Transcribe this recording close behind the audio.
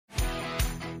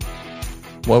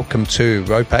Welcome to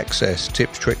Rope Access,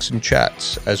 Tips, Tricks and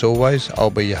Chats. As always,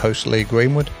 I'll be your host Lee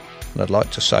Greenwood, and I'd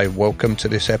like to say welcome to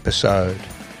this episode.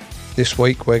 This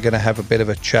week we're going to have a bit of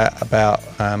a chat about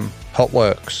hot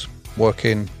works,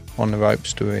 working on the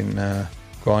ropes, doing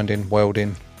grinding,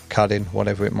 welding, cutting,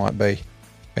 whatever it might be.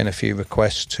 Been a few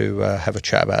requests to have a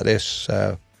chat about this.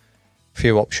 A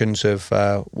few options of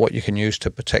what you can use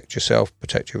to protect yourself,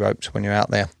 protect your ropes when you're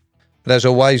out there. But as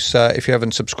always, if you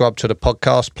haven't subscribed to the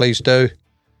podcast, please do.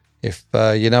 If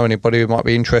you know anybody who might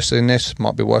be interested in this,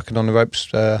 might be working on the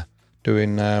ropes,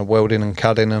 doing welding and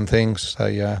cutting and things, so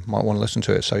might want to listen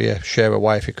to it. So yeah, share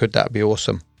away if you could, that'd be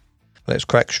awesome. Let's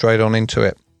crack straight on into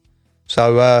it.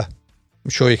 So I'm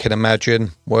sure you can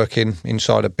imagine working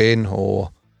inside a bin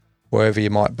or wherever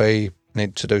you might be,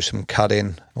 need to do some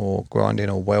cutting or grinding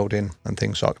or welding and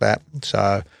things like that.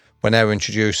 So we're now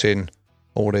introducing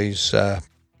all these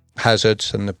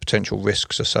hazards and the potential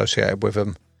risks associated with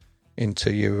them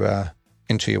into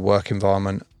your work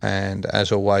environment. And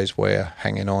as always, we're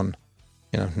hanging on,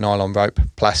 nylon rope,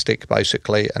 plastic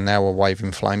basically, and now we're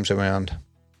waving flames around.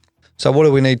 So what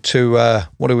do we need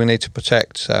to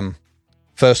protect?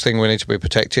 First thing we need to be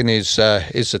protecting is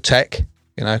the tech.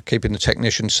 Keeping the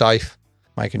technician safe,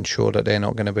 making sure that they're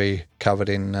not going to be covered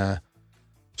in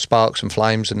sparks and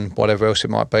flames and whatever else it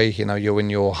might be. You're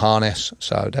in your harness,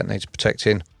 so that needs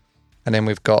protecting. And then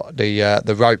we've got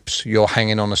the ropes. You're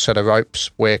hanging on a set of ropes.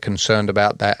 We're concerned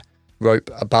about that rope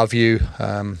above you.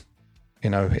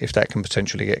 If that can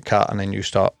potentially get cut and then you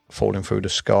start falling through the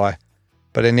sky.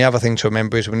 But then the other thing to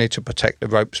remember is we need to protect the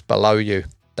ropes below you.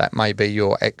 That may be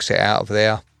your exit out of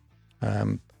there.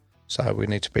 So we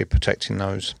need to be protecting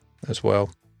those as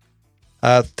well.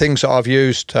 Things that I've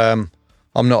used, I'm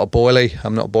not a boilie,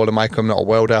 I'm not a boiler maker, I'm not a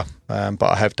welder, but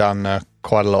I have done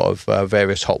quite a lot of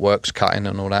various hot works, cutting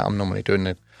and all that. I'm normally doing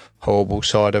the horrible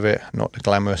side of it, not the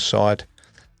glamorous side.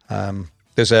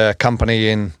 There's a company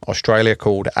in Australia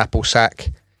called Applesac,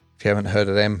 if you haven't heard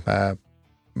of them,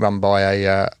 run by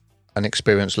an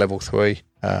experienced level 3,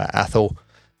 Athol.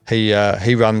 He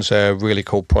runs a really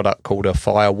cool product called a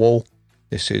Firewall.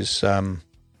 This is,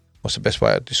 what's the best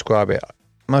way to describe it?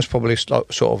 Most probably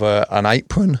sort of an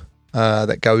apron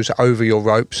that goes over your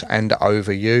ropes and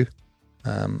over you,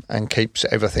 and keeps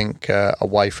everything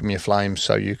away from your flames,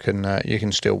 so you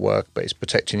can still work, but it's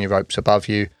protecting your ropes above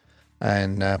you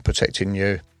and protecting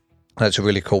you. That's a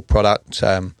really cool product.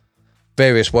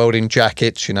 Various welding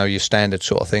jackets, your standard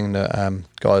sort of thing that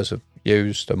guys have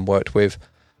used and worked with,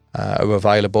 are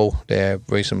available. They're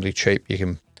reasonably cheap. You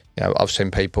can, I've seen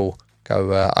people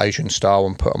go Asian style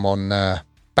and put them on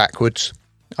backwards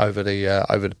over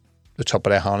the top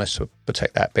of their harness to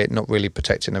protect that bit, not really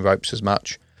protecting the ropes as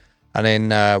much. And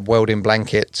then welding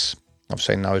blankets, I've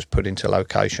seen those put into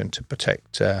location to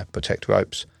protect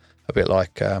ropes, a bit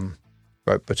like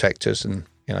rope protectors, and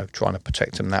trying to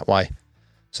protect them that way.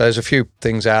 So there's a few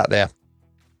things out there.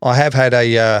 I have had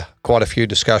quite a few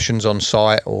discussions on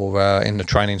site or in the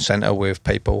training centre with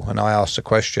people, and I asked the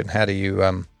question: how do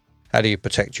you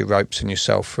protect your ropes and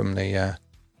yourself from the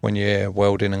when you're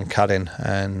welding and cutting?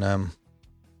 And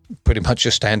pretty much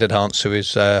the standard answer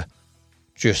is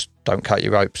just don't cut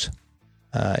your ropes.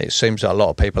 It seems that a lot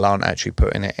of people aren't actually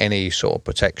putting any sort of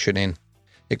protection in.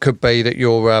 It could be that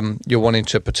you're wanting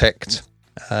to protect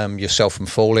yourself from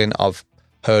falling. I've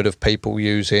heard of people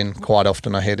using, quite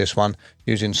often I hear this one,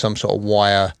 using some sort of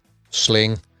wire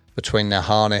sling between their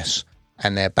harness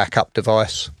and their backup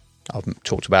device. I've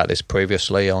talked about this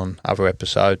previously on other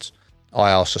episodes.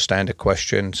 I asked a standard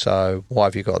question, so why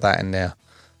have you got that in there?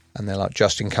 And they're like,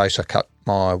 just in case I cut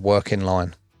my working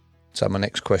line. So my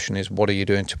next question is, what are you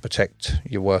doing to protect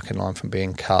your working line from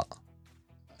being cut?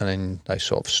 And then they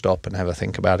sort of stop and have a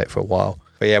think about it for a while.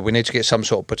 But yeah, we need to get some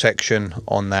sort of protection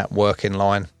on that working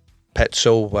line.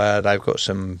 Petzl, they've got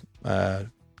some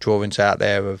drawings out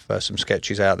there of some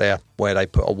sketches out there where they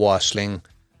put a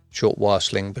short wire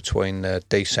sling between the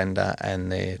descender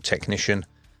and the technician.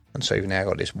 And so you've now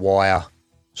got this wire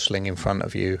sling in front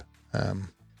of you.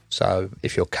 So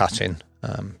if you're cutting,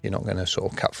 you're not going to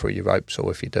sort of cut through your ropes,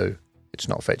 or if you do, it's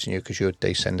not affecting you because your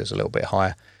descender's a little bit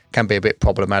higher. Can be a bit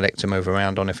problematic to move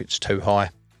around on if it's too high.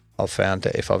 I've found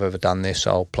that if I've ever done this,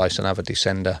 I'll place another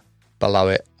descender below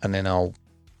it, and then I'll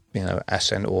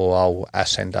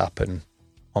ascend up and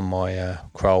on my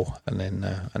crawl, and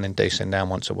then descend down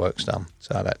once the work's done.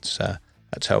 So that's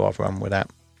how I've run with that.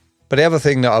 But the other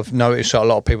thing that I've noticed that a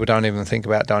lot of people don't even think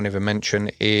about, don't even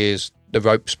mention, is the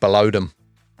ropes below them.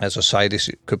 As I say, this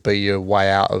could be your way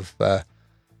out of there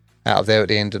at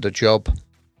the end of the job.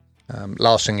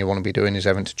 Last thing you want to be doing is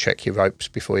having to check your ropes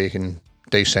before you can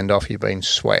descend off. You've been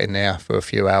sweating there for a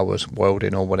few hours,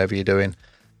 welding or whatever you're doing.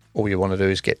 all you want to do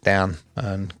is get down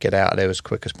and get out of there as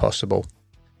quick as possible.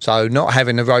 So not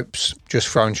having the ropes just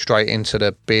thrown straight into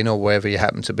the bin or wherever you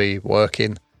happen to be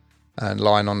working and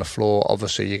lying on the floor,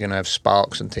 obviously you're going to have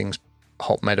sparks and things,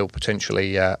 hot metal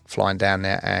potentially flying down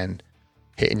there and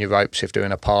hitting your ropes if they're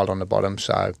in a pile on the bottom.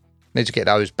 So need to get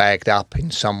those bagged up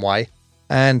in some way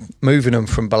and moving them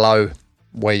from below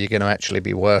where you're going to actually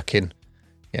be working,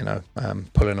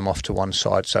 pulling them off to one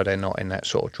side so they're not in that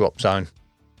sort of drop zone.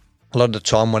 A lot of the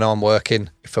time when I'm working,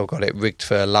 if I've got it rigged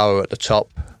for lower at the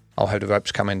top, I'll have the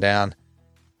ropes coming down,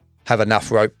 have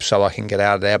enough rope so I can get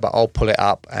out of there, but I'll pull it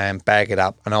up and bag it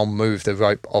up and I'll move the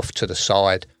rope off to the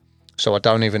side so I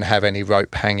don't even have any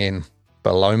rope hanging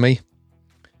below me.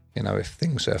 If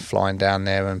things are flying down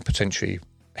there and potentially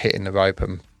hitting the rope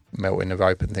and melting the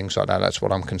rope and things like that, that's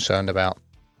what I'm concerned about.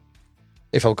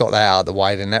 If I've got that out of the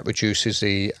way, then that reduces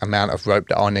the amount of rope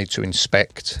that I need to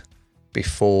inspect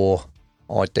before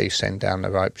I descend down the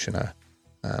ropes,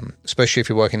 especially if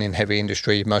you're working in heavy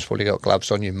industry. You've most probably got gloves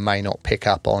on. You may not pick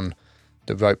up on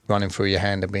the rope running through your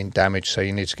hand and being damaged, so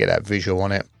you need to get that visual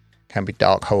on it. Can be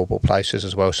dark, horrible places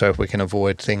as well, so if we can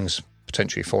avoid things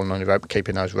potentially falling on your rope,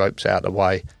 keeping those ropes out of the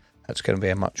way, that's going to be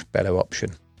a much better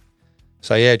option.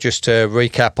 So yeah, just to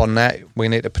recap on that, we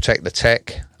need to protect the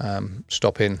tech,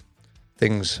 stopping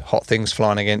hot things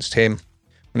flying against him.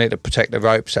 We need to protect the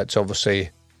ropes. That's obviously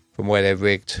from where they're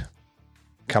rigged,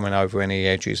 coming over any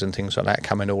edges and things like that,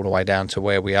 coming all the way down to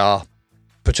where we are.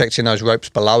 Protecting those ropes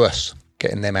below us,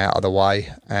 getting them out of the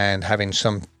way, and having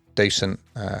some decent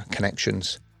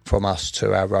connections from us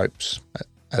to our ropes.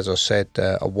 As I said,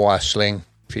 a wire sling,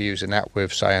 if you're using that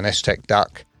with, say, an S-Tech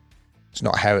duck, it's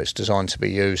not how it's designed to be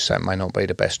used, so it may not be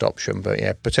the best option. But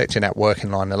yeah, protecting that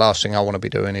working line. The last thing I want to be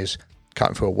doing is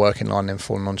cutting through a working line and then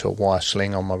falling onto a wire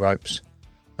sling on my ropes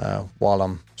while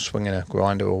I'm swinging a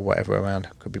grinder or whatever around.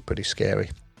 It could be pretty scary.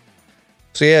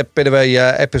 So yeah, bit of a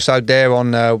episode there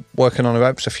on working on the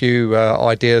ropes. A few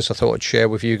ideas I thought I'd share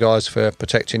with you guys for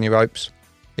protecting your ropes.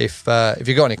 If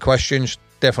you've got any questions,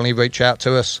 definitely reach out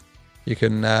to us. You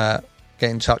can get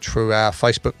in touch through our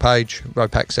Facebook page,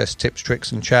 Rope Access Tips,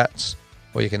 Tricks and Chats,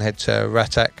 or you can head to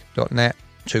rattac.net.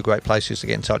 Two great places to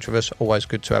get in touch with us. Always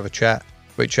good to have a chat.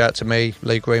 Reach out to me,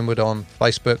 Lee Greenwood, on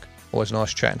Facebook. Always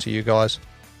nice chatting to you guys.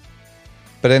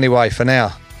 But anyway, for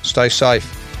now, stay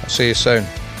safe. I'll see you soon.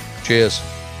 Cheers.